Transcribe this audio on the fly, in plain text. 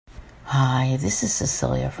Hi, this is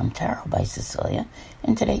Cecilia from Tarot by Cecilia,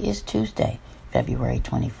 and today is Tuesday, February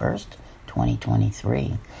 21st,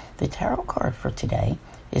 2023. The tarot card for today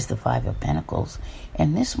is the Five of Pentacles,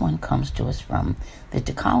 and this one comes to us from the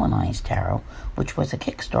Decolonized Tarot, which was a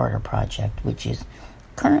Kickstarter project, which is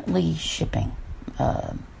currently shipping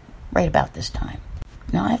right about this time.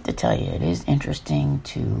 Now, I have to tell you, it is interesting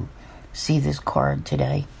to see this card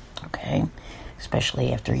today, okay?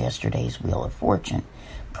 Especially after yesterday's Wheel of Fortune.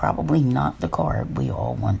 Probably not the card we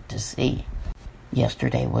all want to see.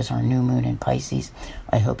 Yesterday was our new moon in Pisces.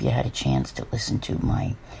 I hope you had a chance to listen to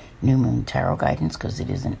my new moon tarot guidance because it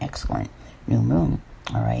is an excellent new moon.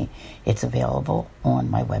 All right. It's available on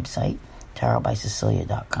my website,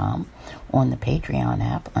 tarotbycecilia.com, on the Patreon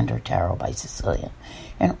app under Tarot by Cecilia,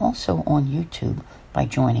 and also on YouTube by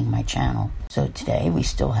joining my channel. So today we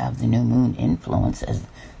still have the new moon influence as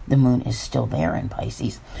the moon is still there in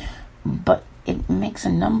Pisces, but it makes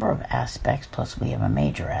a number of aspects, plus we have a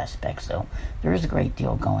major aspect, so there is a great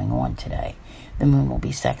deal going on today. The moon will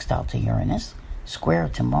be sextile to Uranus, square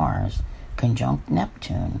to Mars, conjunct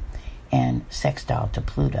Neptune, and sextile to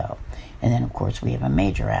Pluto. And then, of course, we have a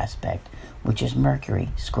major aspect, which is Mercury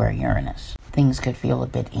square Uranus. Things could feel a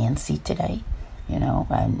bit antsy today,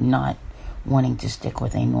 not wanting to stick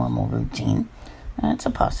with a normal routine. It's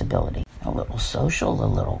a possibility. A little social, a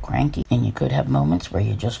little cranky, and you could have moments where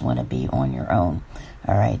you just want to be on your own.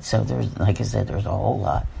 All right, so there's, like I said, there's a whole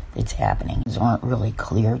lot that's happening. Things aren't really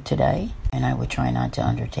clear today, and I would try not to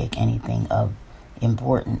undertake anything of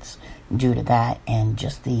importance due to that and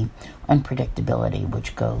just the unpredictability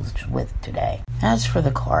which goes with today. As for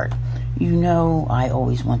the card, I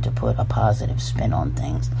always want to put a positive spin on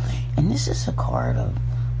things, and this is a card of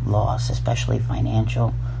loss, especially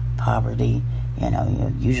financial, poverty.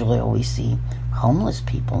 You usually always see homeless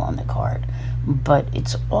people on the card, but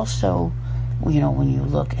it's also, when you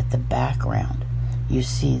look at the background, you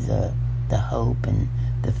see the hope and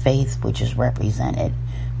the faith which is represented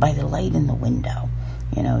by the light in the window,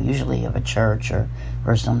 usually of a church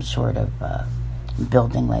or some sort of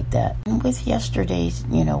building like that. And with yesterday's,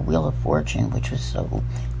 Wheel of Fortune, which was so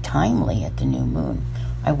timely at the new moon,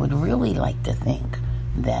 I would really like to think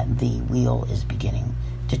that the wheel is beginning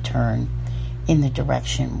to turn in the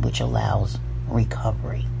direction which allows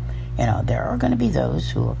recovery. There are going to be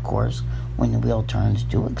those who, of course, when the wheel turns,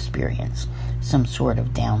 do experience some sort of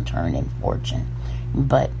downturn in fortune.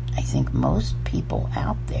 But I think most people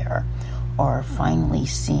out there are finally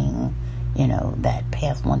seeing, that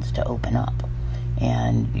path wants to open up.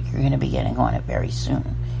 And you're going to be getting on it very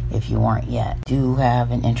soon, if you aren't yet. Do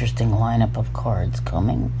have an interesting lineup of cards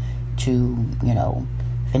coming to,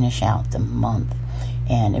 finish out the month.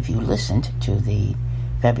 And if you listened to the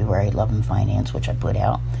February Love and Finance, which I put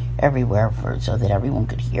out everywhere so that everyone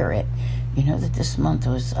could hear it, that this month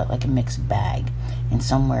was like a mixed bag. And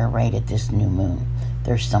somewhere right at this new moon,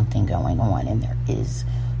 there's something going on, and there is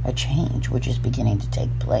a change which is beginning to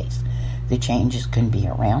take place. The changes can be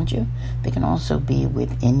around you. They can also be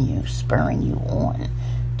within you, spurring you on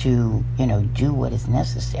to, do what is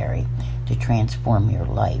necessary to transform your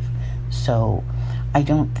life. So I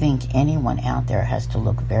don't think anyone out there has to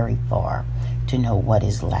look very far to know what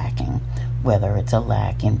is lacking, whether it's a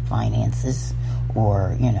lack in finances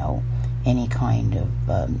or, any kind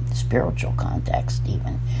of spiritual context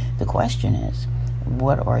even. The question is,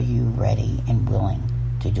 what are you ready and willing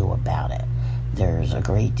to do about it? There's a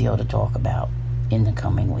great deal to talk about in the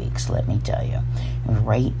coming weeks, let me tell you.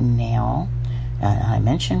 Right now, I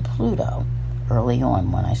mentioned Pluto early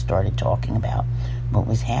on when I started talking about what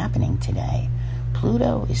was happening today.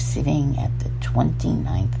 Pluto is sitting at the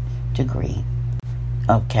 29th degree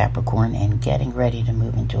of Capricorn and getting ready to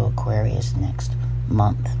move into Aquarius next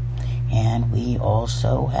month. And we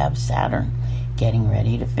also have Saturn getting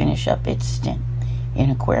ready to finish up its stint in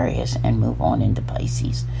Aquarius and move on into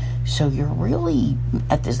Pisces. So you're really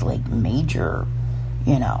at this major,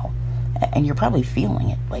 and you're probably feeling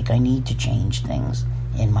it, I need to change things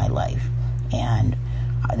in my life. And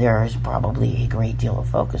there is probably a great deal of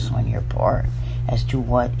focus on your part as to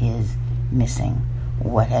what is missing,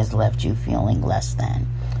 what has left you feeling less than.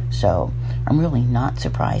 So I'm really not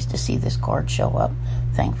surprised to see this card show up.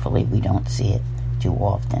 Thankfully, we don't see it too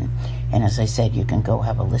often. And as I said, you can go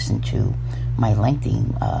have a listen to my lengthy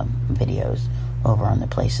videos over on the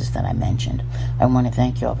places that I mentioned. I want to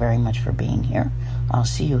thank you all very much for being here. I'll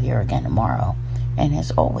see you here again tomorrow. And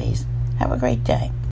as always, have a great day.